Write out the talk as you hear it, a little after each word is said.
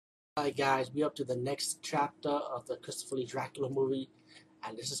Alright guys, we up to the next chapter of the Christopher Lee Dracula movie,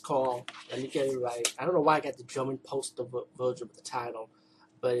 and this is called, let me get it right, I don't know why I got the German poster version of the title,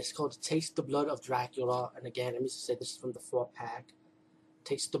 but it's called Taste the Blood of Dracula, and again, let me just say this is from the 4-pack,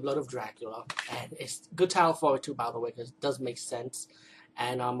 Taste the Blood of Dracula, and it's a good title for it too, by the way, because it does make sense,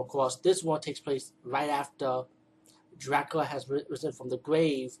 and of course, this one takes place right after Dracula has risen from the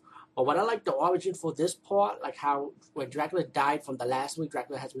grave. But what I like the origin for this part, like how when Dracula died from the last movie,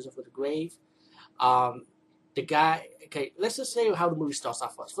 Dracula has risen from the grave. The guy, okay, let's just say how the movie starts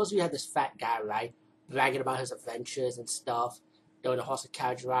off first. First, you have this fat guy, right, bragging about his adventures and stuff. During the horse and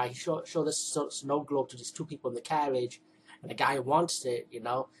carriage ride, he showed this snow globe to these two people in the carriage, and the guy wants it, you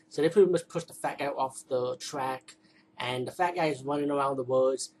know. So they pretty much push the fat guy off the track, and the fat guy is running around the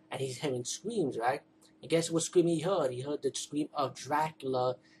woods, and he's hearing screams, right? And guess what scream he heard? He heard the scream of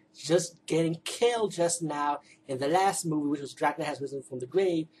Dracula just getting killed just now in the last movie, which was Dracula has risen from the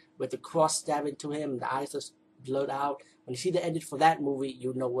grave, with the cross stabbing to him, and the eyes are blurred out. When you see the ending for that movie,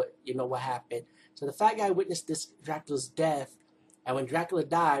 you know what happened. So the fat guy witnessed this Dracula's death, and when Dracula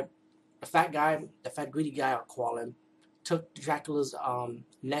died, the fat greedy guy, I'll call him, took Dracula's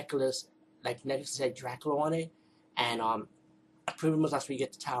necklace, like necklace that said Dracula on it, and pretty much that's where you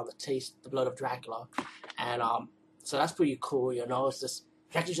get the title, the Taste the Blood of Dracula, and so that's pretty cool, you know. It's just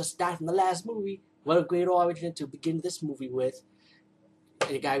Dracula just died from the last movie. What a great origin to begin this movie with.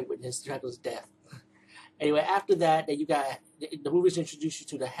 And the guy witnessed Dracula's death. Anyway, after that, then you got the movies introduce you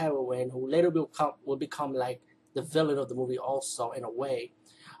to the heroine, who later will become like the villain of the movie, also in a way.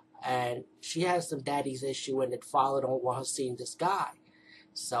 And she has some daddy's issue, and the father don't want her seeing this guy.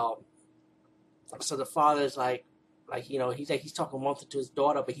 So the father's like you know, he's talking one thing to his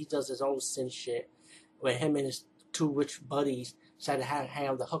daughter, but he does his own sin shit. When him and his two rich buddies decided to hang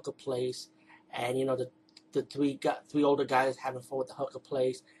out the hooker place, and you know the three older guys having fun with the hooker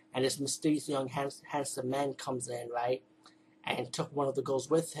place, and this mysterious young handsome man comes in, right, and took one of the girls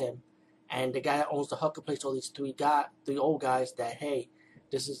with him, and the guy that owns the hooker place told these three old guys that, hey,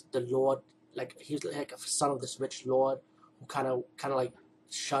 this is the Lord, like he's like a son of this rich lord who kind of like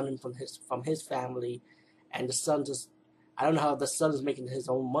shunned him from his family, and the son just, I don't know how the son is making his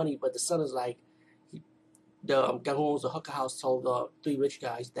own money, but the son is like, the guy who owns the hooker house told the three rich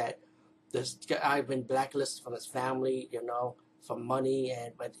guys that this guy had been blacklisted from his family, you know, for money,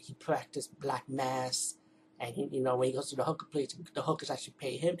 but he practiced black mass, and he, you know, when he goes to the hooker place, the hookers actually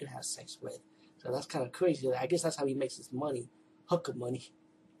pay him to have sex with. So that's kind of crazy. I guess that's how he makes his money, hooker money.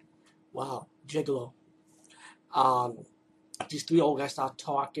 Wow, gigolo. These three old guys start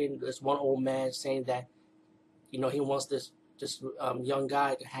talking. There's one old man saying that, you know, he wants this young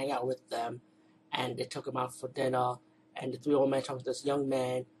guy to hang out with them, and they took him out for dinner, and the three old men talking to this young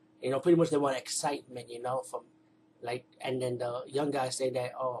man, you know, pretty much they want excitement, you know, from like, and then the young guy say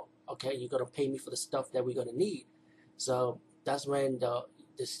that, oh, okay, you're gonna pay me for the stuff that we're gonna need. So that's when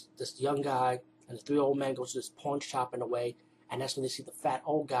this young guy and the three old men go to this pawn shop in a way, and that's when they see the fat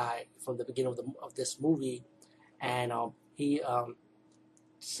old guy from the beginning of this movie, and he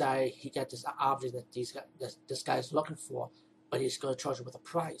say he got this object that this guy is looking for, but he's gonna charge him with a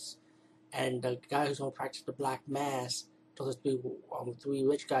price. And the guy who's going to practice the black mass told the three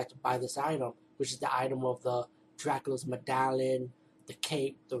rich guys to buy this item, which is the item of the Dracula's medallion, the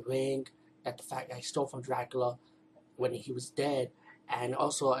cape, the ring that the fat guy stole from Dracula when he was dead, and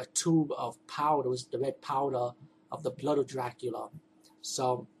also a tube of powder, was the red powder of the blood of Dracula.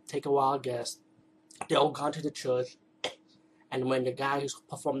 So take a wild guess. They all gone to the church, and when the guy who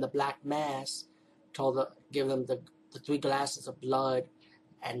performed the black mass give them the three glasses of blood,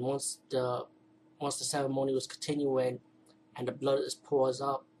 and once the ceremony was continuing, and the blood pours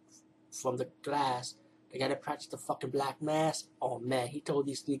up from the glass, they gotta practice the fucking black mass. Oh man, he told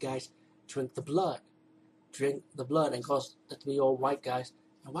these three guys, drink the blood, and goes the three old white guys.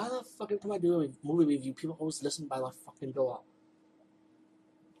 And why the fuck every time I do a movie review, people always listen by my fucking door?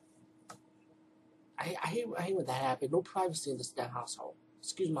 I hate when that happens. No privacy in this damn household.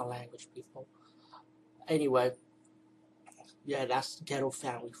 Excuse my language, people. Anyway. Yeah, that's ghetto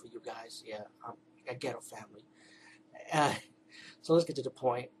family for you guys. Yeah, a ghetto family. So let's get to the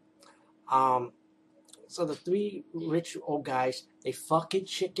point. So the three rich old guys, they fucking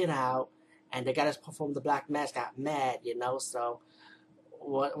chicken out, and the guy that's performed the black mass got mad, you know. So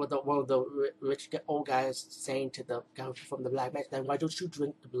one of the rich old guys saying to the guy who performed the black mass, then why don't you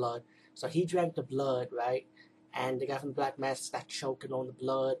drink the blood? So he drank the blood, right? And the guy from the black mass started choking on the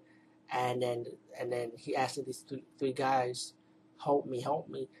blood. And then he asked these three guys, help me.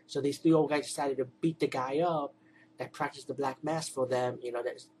 So these three old guys decided to beat the guy up that practiced the black mass for them, you know,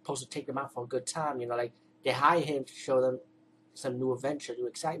 that's supposed to take them out for a good time, you know, like they hire him to show them some new adventure, new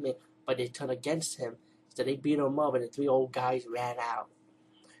excitement, but they turned against him. So they beat him up, and the three old guys ran out.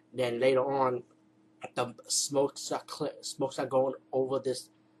 Then later on, the smoke start going over this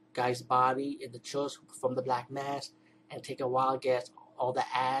guy's body in the church from the black mass, and take a while, guess all the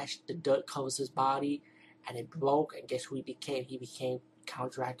ash, the dirt covers his body, and it broke. And guess who he became? He became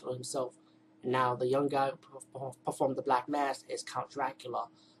Count Dracula himself. And now the young guy who performed the black mass is Count Dracula.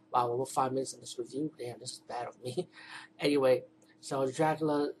 Wow, we're 5 minutes in this review. Damn, this is bad of me. Anyway, so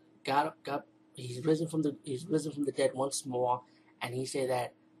Dracula got he's risen from the dead once more, and he said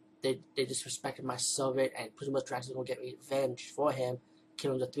that they disrespected my servant, and pretty much Dracula's gonna get revenge for him,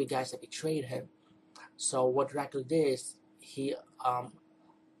 killing the three guys that betrayed him. So what Dracula did is he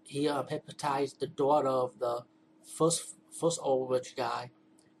hypnotized the daughter of the first old rich guy,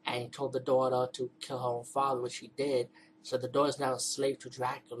 and he told the daughter to kill her own father, which she did. So the daughter is now a slave to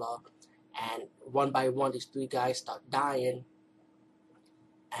Dracula, and one by one these three guys start dying,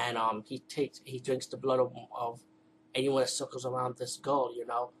 and he drinks the blood of anyone that circles around this girl,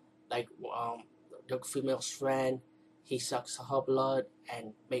 like the female's friend. He sucks her blood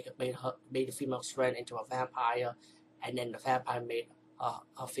and made the female's friend into a vampire, and then the vampire made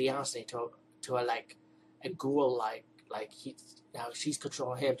her fiance to a like a ghoul, like now she's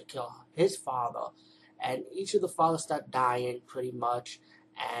controlling him to kill his father, and each of the fathers start dying pretty much,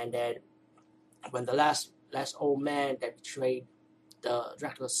 and then when the last old man that betrayed the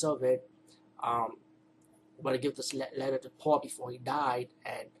Dracula's servant, going to give this letter to Paul before he died,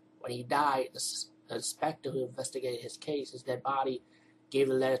 and when he died, the inspector who investigated his case, his dead body, gave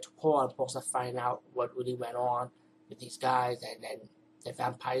the letter to Paul, and Paul started finding out what really went on with these guys, and then the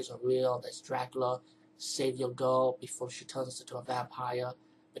vampires are real. There's Dracula. Save your girl before she turns into a vampire,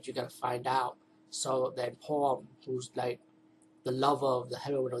 but you gotta find out. So then Paul, who's like the lover of the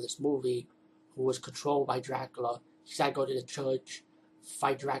heroine of this movie, who was controlled by Dracula, he started going to the church,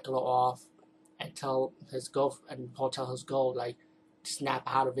 fight Dracula off, and Paul tell his girl, like, snap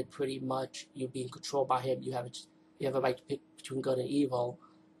out of it pretty much. You're being controlled by him. You have a right to pick between good and evil,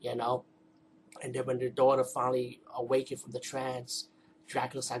 And then when the daughter finally awakened from the trance,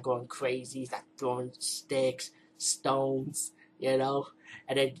 Dracula started going crazy. He started throwing sticks, stones,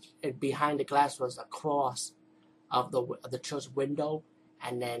 And then behind the glass was a cross of the church window,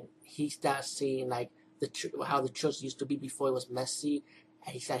 and then he started seeing like how the church used to be before it was messy,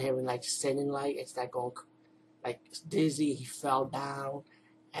 and he started hearing like sinning, like it started going like dizzy. He fell down,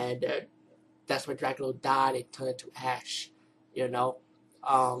 and that's when Dracula died. It turned into ash,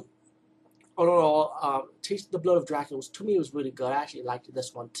 Overall, Taste the Blood of Dracula to me was really good. I actually liked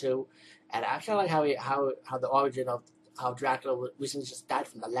this one too, and I kind of like how the origin of how Dracula recently just died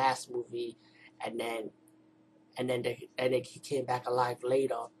from the last movie, and then he came back alive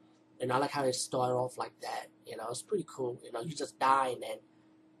later, and I like how it started off like that. It's pretty cool. You just die and then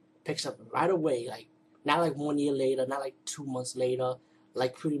picks up right away, like not like 1 year later, not like 2 months later,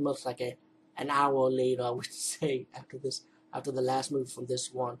 like pretty much like an hour later, I would say, after the last movie from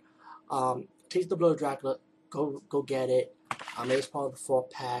this one. Taste the Blood of Dracula, go get it. It's part of the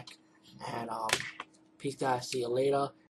 4-pack, and peace guys, see you later.